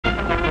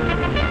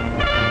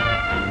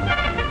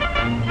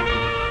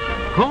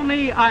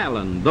Coney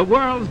Island, the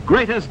world's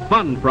greatest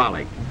fun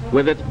frolic,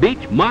 with its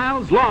beach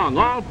miles long,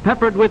 all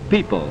peppered with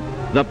people,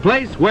 the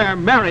place where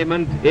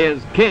merriment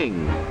is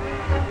king.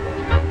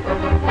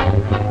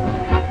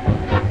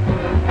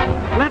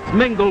 Let's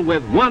mingle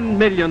with 1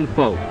 million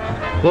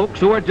folks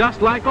who are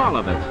just like all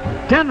of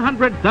us,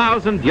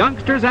 100,000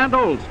 youngsters and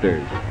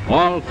oldsters,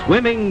 all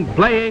swimming,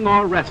 playing,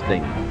 or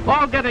resting,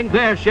 all getting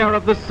their share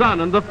of the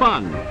sun and the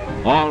fun,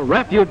 all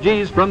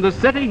refugees from the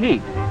city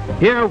heat,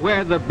 here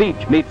where the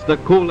beach meets the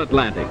cool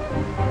Atlantic,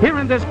 here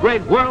in this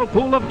great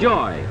whirlpool of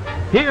joy,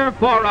 here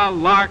for a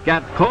lark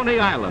at Coney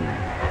Island,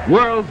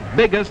 world's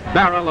biggest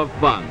barrel of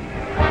fun.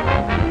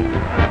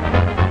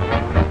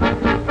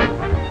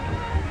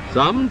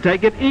 Some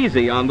take it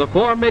easy on the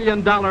 $4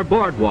 million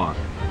boardwalk,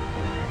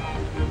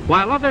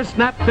 while others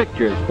snap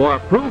pictures for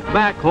proof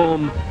back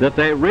home that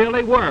they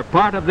really were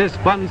part of this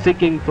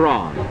fun-seeking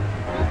throng.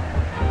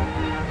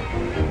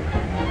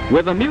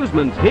 With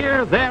amusements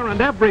here, there,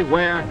 and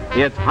everywhere,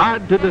 it's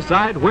hard to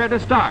decide where to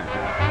start.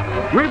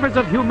 Rivers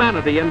of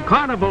humanity in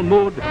carnival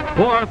mood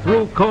pour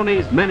through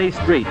Coney's many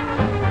streets.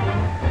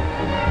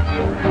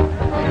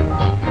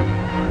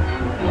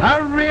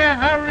 Hurry,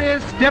 hurry,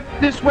 step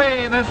this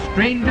way, the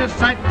strangest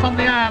sights on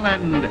the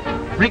island.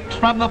 Freaks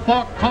from the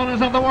four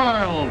corners of the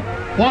world.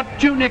 For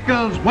 2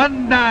 nickels,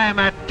 1 dime,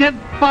 a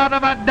 10th part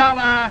of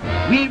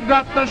 $1, we've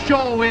got the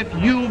show if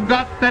you've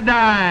got the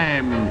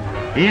dime.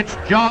 It's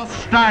just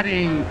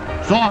starting,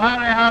 so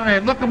hurry, hurry,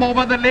 look 'em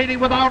over, the lady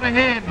without a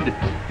head.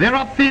 There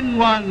are thin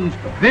ones,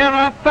 there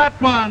are fat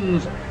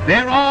ones,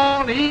 they're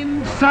all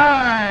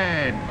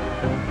inside.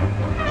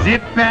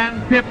 Zip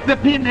and Pip, the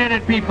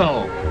pin-headed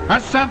people. A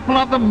sample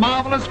of the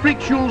marvelous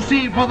freaks you'll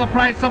see for the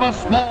price of a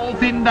small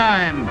thin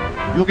dime.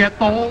 You get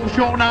the whole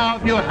show now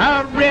if you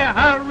hurry,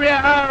 hurry,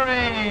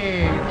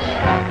 hurry.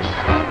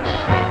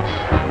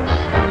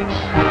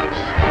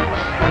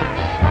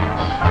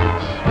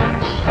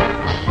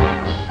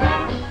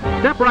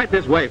 Step right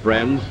this way,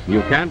 friends.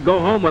 You can't go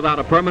home without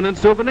a permanent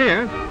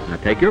souvenir. Now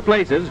take your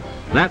places.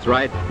 That's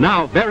right.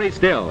 Now very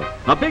still.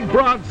 A big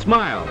broad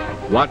smile.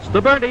 Watch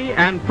the birdie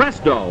and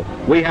presto,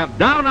 we have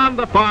Down on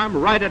the Farm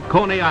right at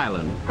Coney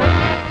Island.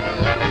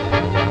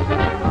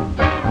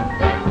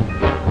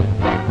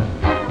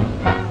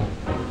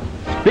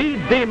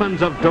 Speed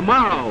demons of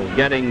tomorrow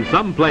getting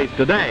someplace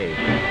today.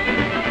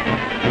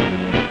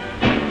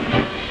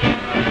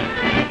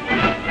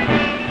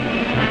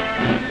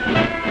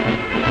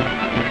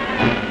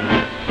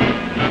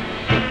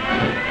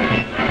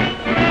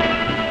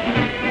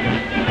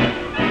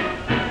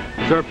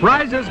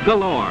 Surprises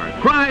galore,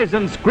 cries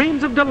and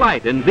screams of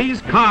delight in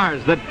these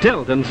cars that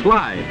tilt and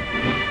slide.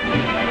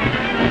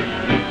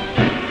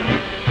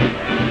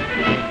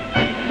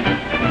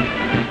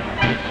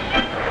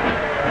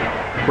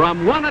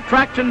 From one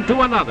attraction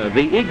to another,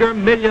 the eager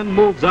million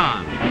moves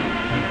on.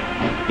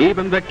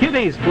 Even the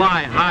kiddies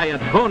fly high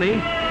at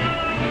Coney.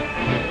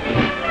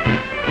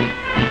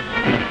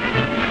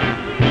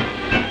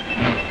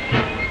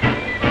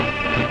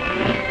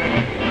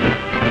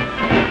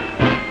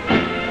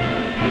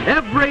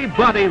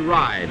 Everybody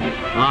rides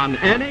on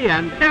any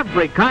and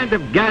every kind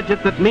of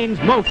gadget that means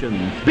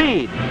motion,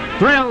 speed,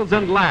 thrills,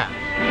 and laughs.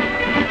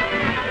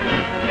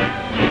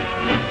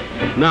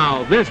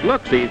 Now, this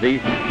looks easy,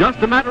 just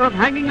a matter of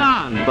hanging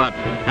on, but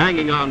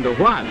hanging on to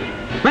what?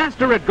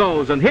 Faster it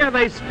goes, and here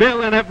they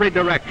spill in every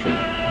direction.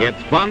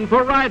 It's fun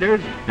for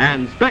riders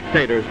and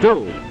spectators,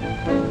 too.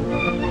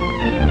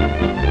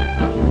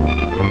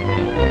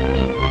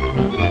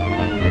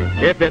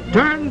 If it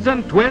turns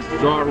and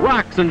twists or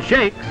rocks and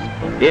shakes,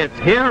 it's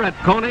here at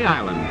Coney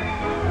Island.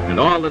 And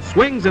all that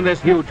swings in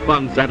this huge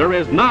fun center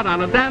is not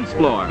on a dance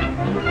floor.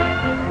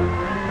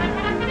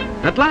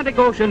 Atlantic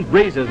Ocean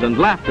breezes and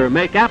laughter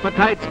make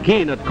appetites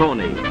keen at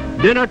Coney.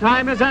 Dinner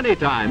time is any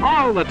time,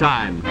 all the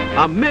time.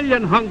 1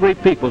 million hungry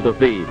people to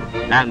feed.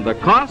 And the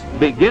cost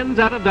begins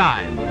at a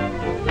dime.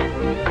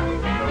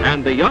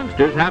 And the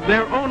youngsters have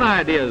their own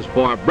ideas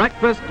for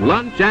breakfast,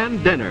 lunch,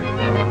 and dinner.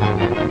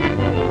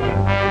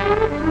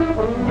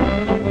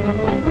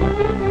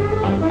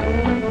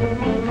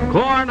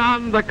 Corn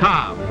on the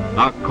cob,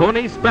 a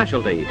Coney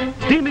specialty,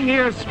 steaming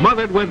ears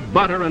smothered with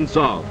butter and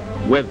salt,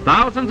 with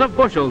thousands of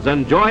bushels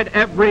enjoyed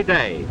every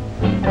day.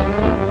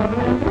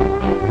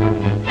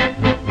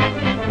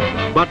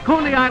 But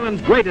Coney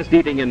Island's greatest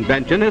eating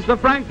invention is the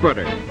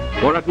Frankfurter,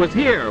 for it was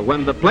here,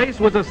 when the place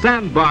was a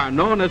sandbar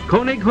known as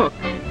Coney Hook,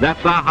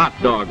 that the hot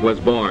dog was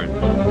born.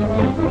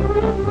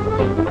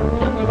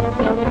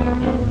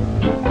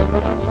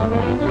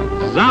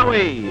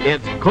 Zowie,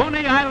 it's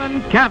Coney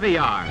Island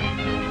caviar.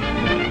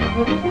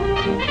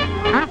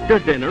 After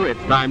dinner,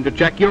 it's time to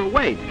check your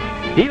weight.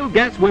 He'll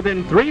guess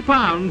within 3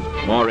 pounds,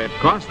 or it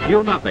costs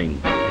you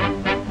nothing.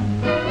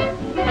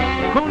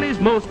 Coney's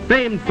most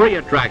famed free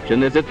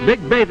attraction is its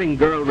Big Bathing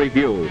Girl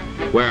Revue,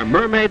 where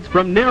mermaids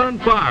from near and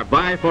far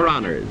vie for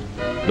honors.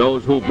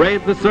 Those who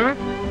brave the surf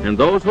and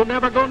those who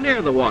never go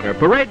near the water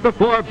parade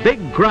before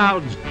big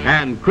crowds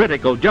and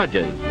critical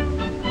judges.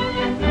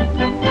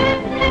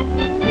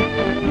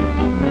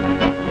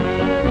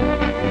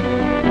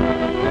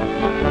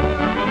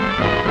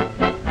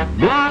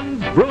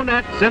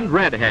 brunettes and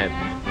redheads,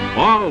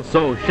 all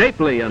so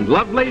shapely and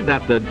lovely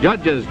that the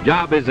judge's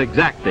job is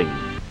exacting.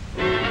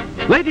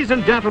 Ladies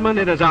and gentlemen,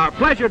 it is our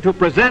pleasure to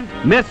present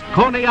Miss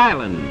Coney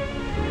Island.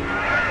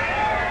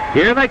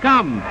 Here they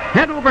come,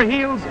 head over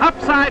heels,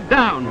 upside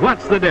down.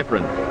 What's the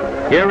difference?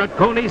 Here at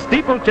Coney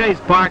Steeple Chase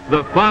Park,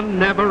 the fun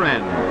never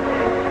ends.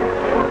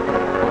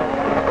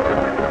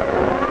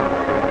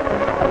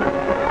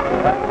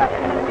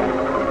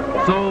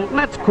 So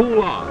let's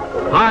cool off,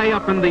 high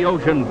up in the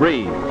ocean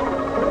breeze.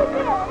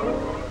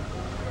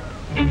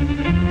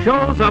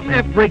 Shows of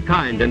every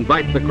kind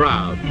invite the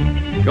crowd.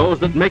 Shows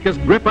that make us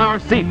grip our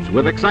seats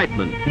with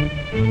excitement.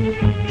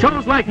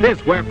 Shows like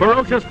this where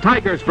ferocious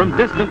tigers from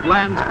distant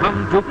lands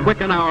come to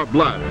quicken our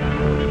blood.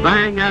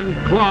 Fang and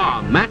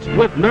claw matched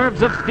with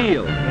nerves of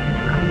steel.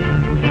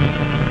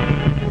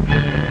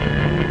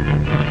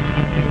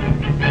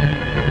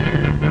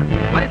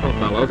 Playful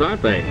fellows,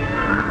 aren't they?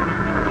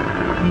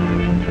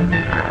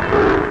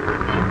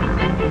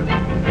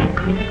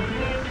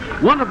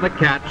 One of the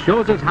cats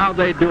shows us how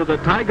they do the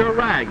tiger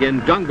rag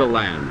in Jungle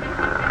Land.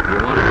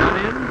 You want to come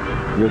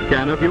in? You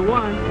can if you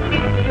want.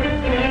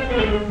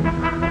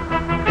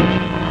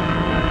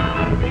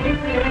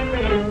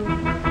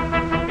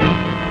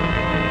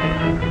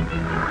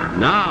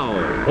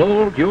 Now,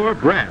 hold your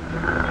breath.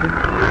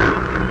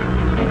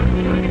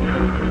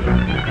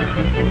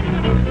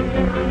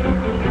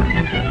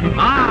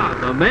 Ah,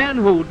 the man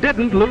who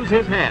didn't lose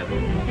his head.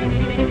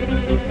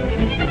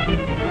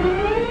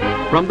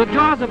 From the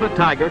jaws of a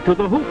tiger to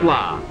the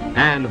hoopla,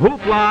 and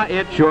hoopla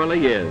it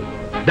surely is.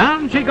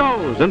 Down she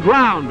goes, and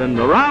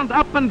around,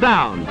 up and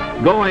down,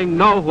 going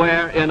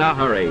nowhere in a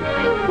hurry.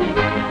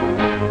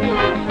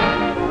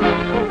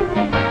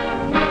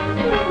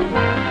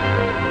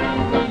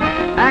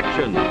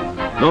 Action,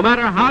 no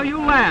matter how you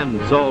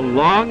land, so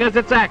long as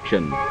it's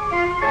action.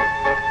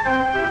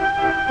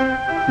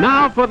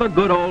 Now for the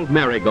good old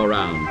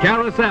merry-go-round,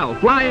 carousel,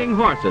 flying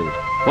horses.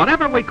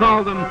 Whatever we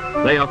call them,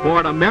 they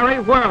afford a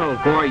merry whirl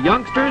for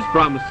youngsters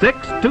from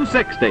 6 to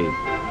 60.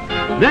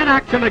 Then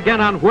action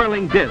again on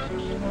whirling discs.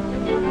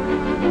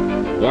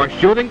 Or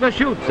shooting the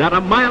chutes at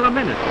a mile a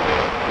minute.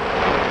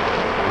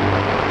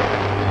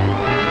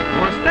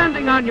 Or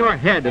standing on your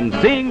head and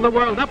seeing the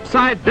world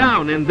upside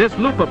down in this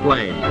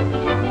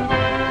loop-a-plane.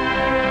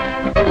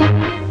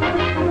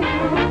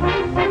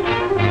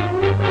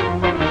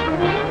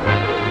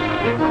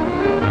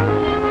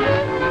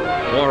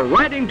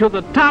 Riding to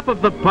the top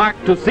of the park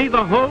to see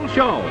the whole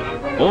show,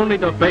 only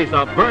to face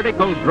a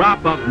vertical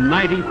drop of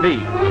 90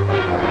 feet.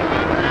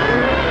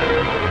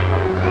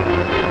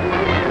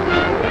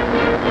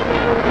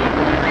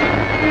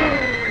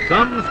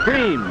 Some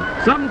scream,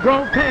 some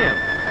grow pale,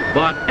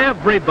 but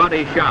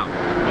everybody shouts.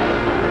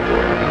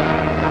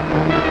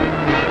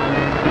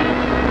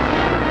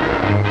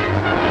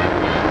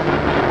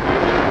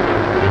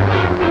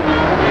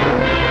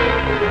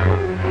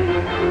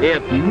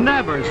 It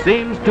never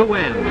seems to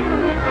end.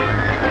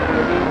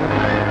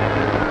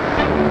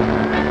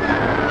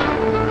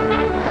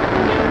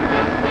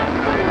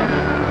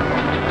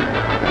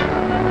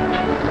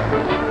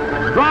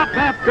 Drop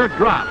after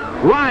drop,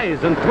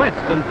 rise and twist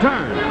and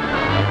turn.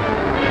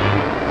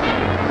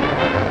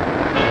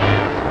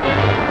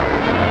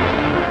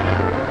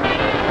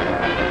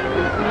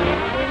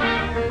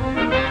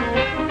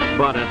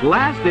 But at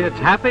last it's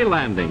happy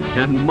landing,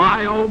 and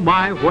my oh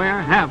my,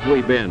 where have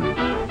we been?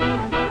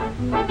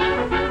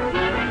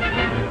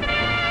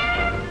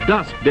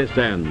 Dusk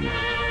descends.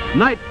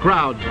 Night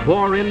crowds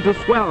pour in to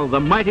swell the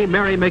mighty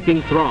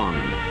merrymaking throng.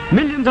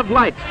 Millions of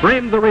lights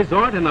frame the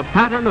resort in a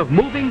pattern of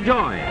moving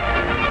joy.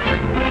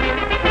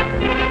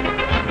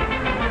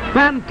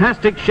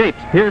 Fantastic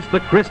shapes pierce the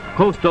crisp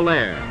coastal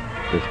air.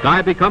 The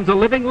sky becomes a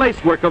living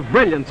lacework of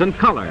brilliance and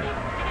color.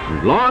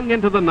 And long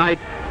into the night,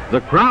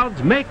 the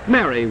crowds make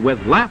merry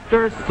with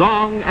laughter,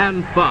 song,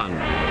 and fun.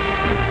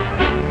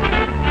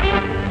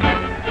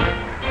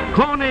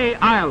 Coney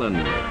Island,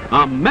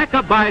 a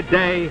mecca by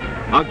day,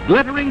 a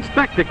glittering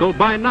spectacle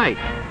by night,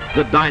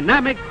 the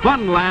dynamic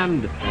fun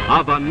land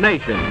of a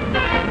nation.